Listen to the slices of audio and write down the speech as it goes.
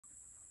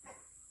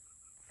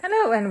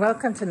Hello and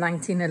welcome to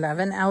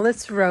 1911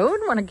 Ellis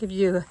Road. I want to give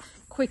you a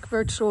quick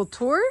virtual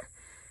tour.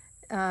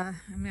 I'm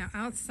now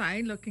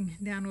outside looking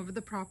down over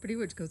the property,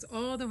 which goes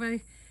all the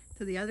way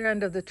to the other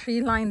end of the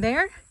tree line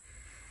there.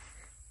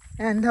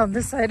 And on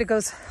this side, it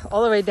goes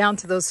all the way down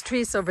to those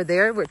trees over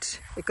there, which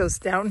it goes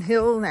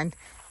downhill and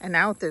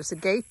out. There's a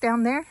gate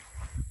down there.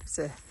 There's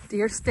a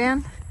deer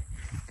stand.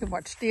 You can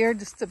watch deer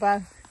just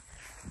about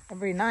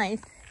every night.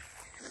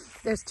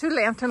 There's two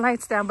lantern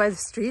lights down by the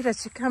street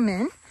as you come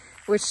in,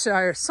 which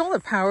are solar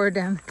powered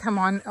and come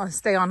on,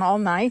 stay on all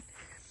night.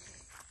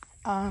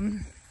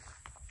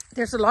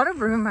 There's a lot of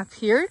room up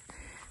here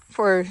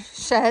for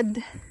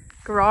shed,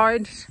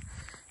 garage,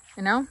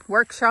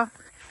 workshop,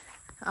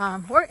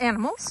 or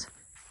animals.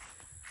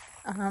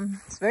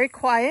 It's very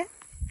quiet.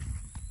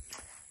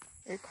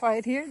 Very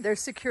quiet here.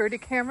 There's security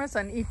cameras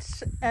on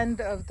each end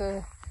of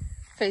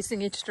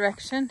facing each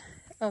direction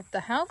of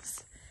the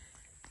house.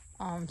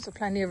 So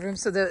plenty of room.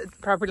 So the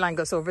property line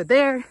goes over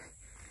there.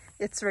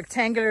 It's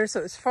rectangular,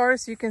 so as far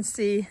as you can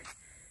see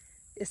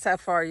is how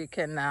far you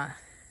can,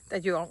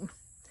 that you own.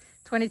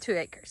 22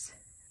 acres.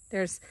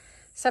 There's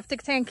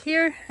septic tank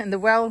here, and the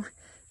well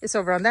is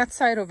over on that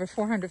side, over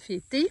 400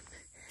 feet deep.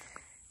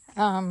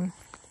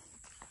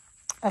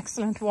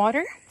 Excellent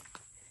water.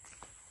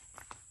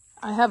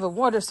 I have a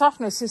water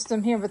softener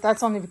system here, but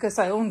that's only because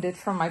I owned it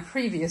from my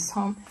previous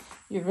home.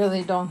 You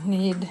really don't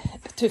need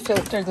to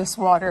filter this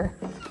water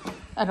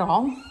at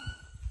all.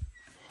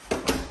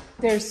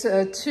 There's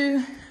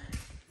two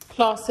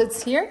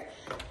closets here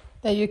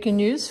that you can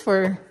use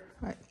for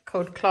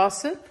coat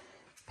closet,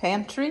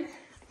 pantry,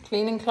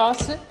 cleaning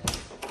closet,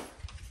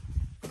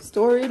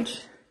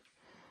 storage.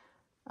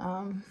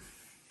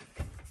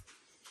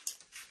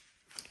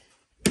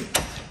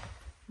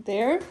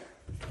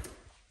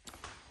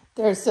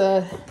 There's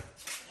a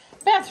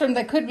bathroom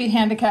that could be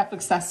handicap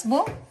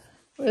accessible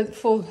with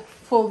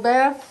full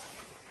bath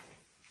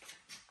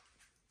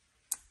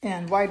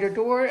and wider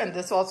door, and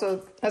this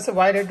also has a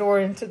wider door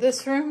into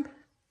this room.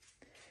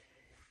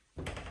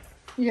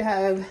 You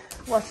have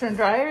washer and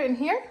dryer in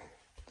here.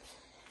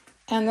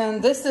 And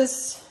then this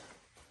is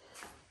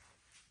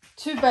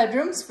 2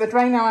 bedrooms, but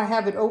right now I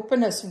have it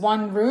open as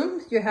 1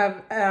 room. You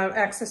have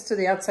access to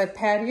the outside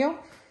patio.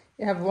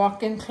 You have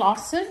walk-in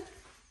closet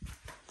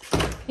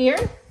here.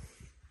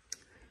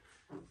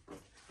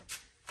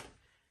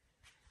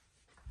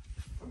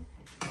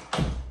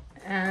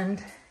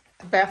 And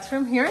a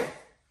bathroom here.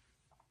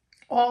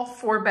 All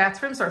 4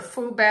 bathrooms are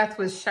full bath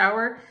with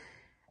shower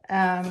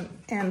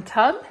and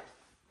tub.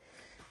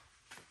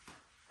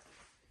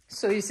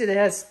 So you see it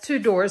has 2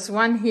 doors,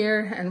 1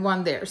 here and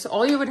 1 there. So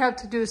all you would have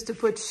to do is to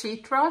put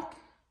sheetrock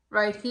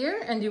right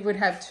here, and you would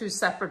have 2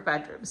 separate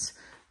bedrooms.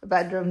 A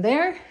bedroom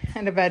there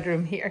and a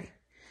bedroom here,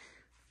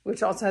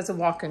 which also has a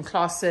walk-in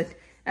closet,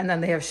 and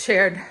then they have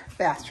shared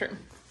bathroom.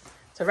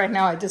 So right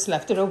now I just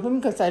left it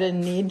open because I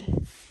didn't need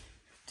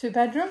 2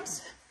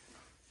 bedrooms.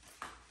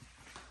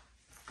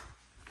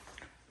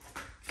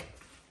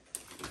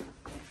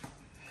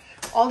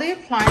 All the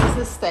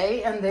appliances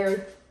stay, and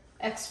they're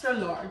extra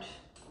large.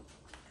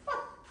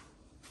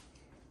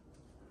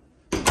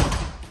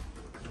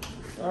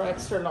 Or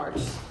extra large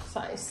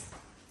size.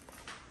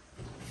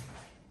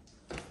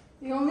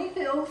 The only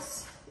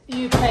bills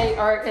you pay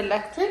are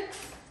electric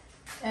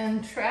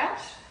and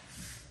trash.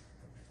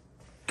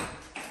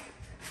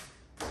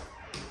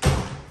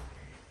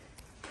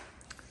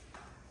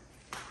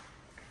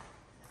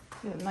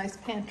 A nice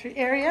pantry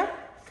area.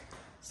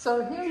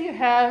 So here you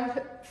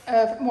have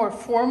a more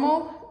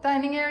formal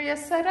dining area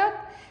set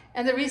up,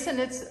 and the reason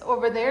it's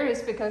over there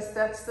is because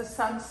that's the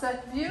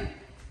sunset view.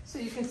 So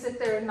you can sit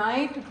there at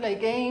night to play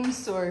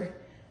games or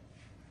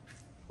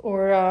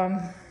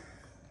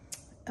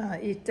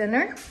eat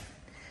dinner.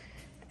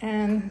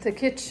 And the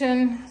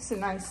kitchen is a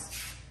nice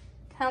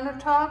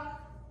countertop.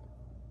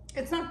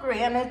 It's not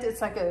granite, it's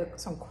like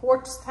some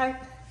quartz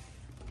type,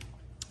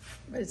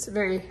 but it's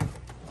very,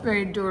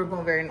 very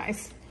durable, very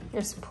nice.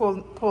 Here's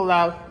pull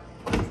out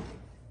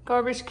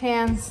garbage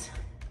cans,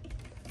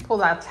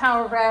 pull out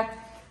towel rack,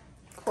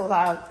 pull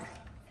out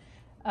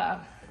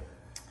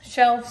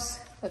shelves.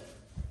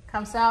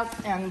 Comes out,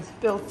 and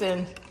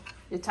built-in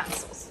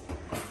utensils.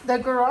 The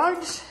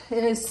garage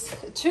is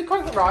a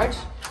 2-car garage,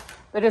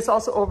 but it's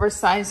also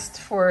oversized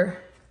for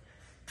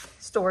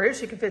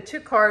storage. You can fit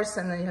 2 cars,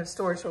 and then you have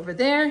storage over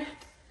there,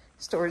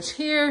 storage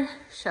here,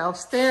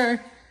 shelves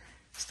there,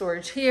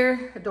 storage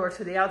here, a door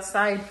to the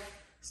outside,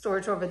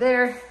 storage over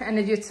there, and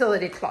a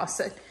utility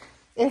closet.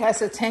 It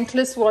has a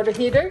tankless water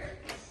heater,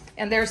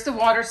 and there's the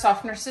water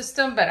softener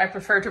system, but I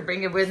prefer to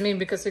bring it with me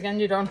because, again,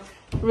 you don't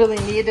really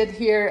need it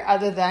here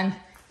other than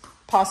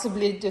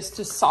possibly just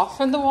to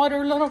soften the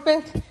water a little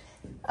bit.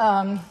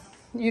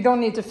 You don't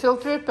need to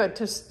filter it, but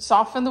to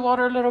soften the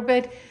water a little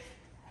bit.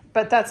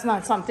 But that's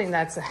not something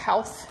that's a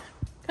health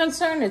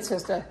concern. It's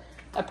just a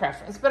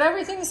preference. But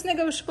everything is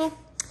negotiable.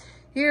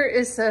 Here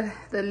is the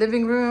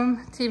living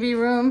room, TV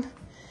room.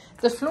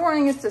 The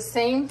flooring is the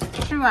same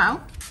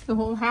throughout the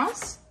whole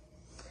house.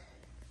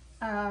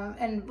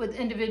 And with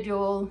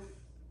individual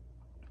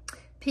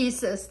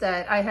pieces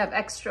that I have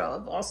extra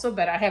of also,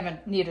 but I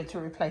haven't needed to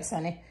replace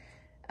any.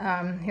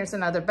 Here's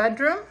another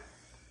bedroom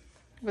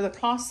with a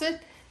closet,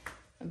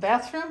 a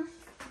bathroom,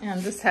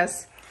 and this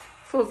has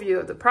full view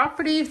of the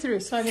property through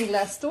sliding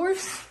glass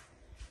doors.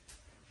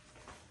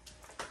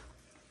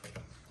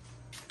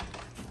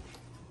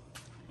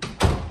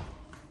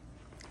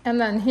 And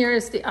then here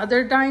is the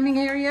other dining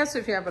area. So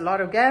if you have a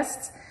lot of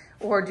guests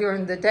or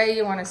during the day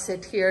you want to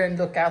sit here and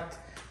look out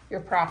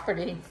your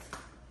property,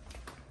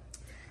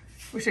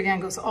 which again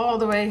goes all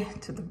the way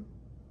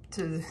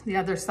to the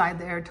other side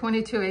there,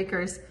 22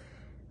 acres.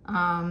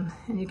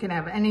 And you can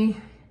have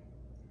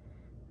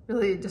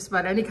really just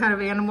about any kind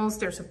of animals.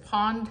 There's a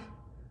pond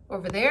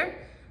over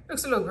there.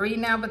 Looks a little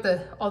green now, but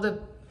all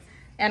the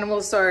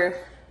animals are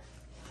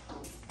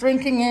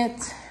drinking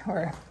it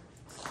or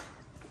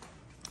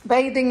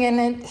bathing in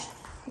it.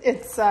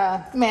 It's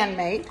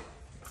man-made.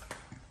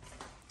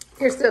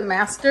 Here's the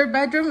master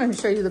bedroom. Let me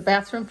show you the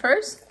bathroom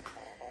first.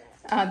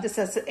 This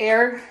has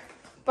air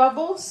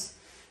bubbles,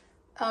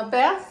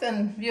 bath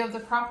and view of the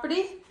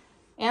property,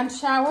 and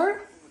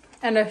shower,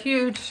 and a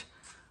huge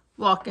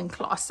walk-in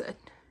closet.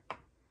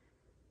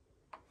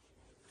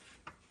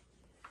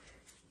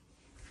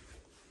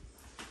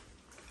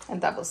 And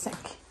double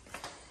sink.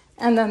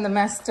 And then the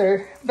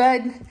master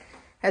bed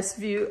has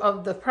view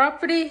of the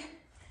property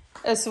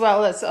as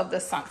well as of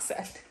the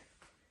sunset.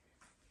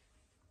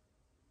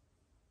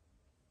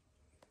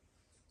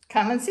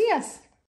 Come and see us.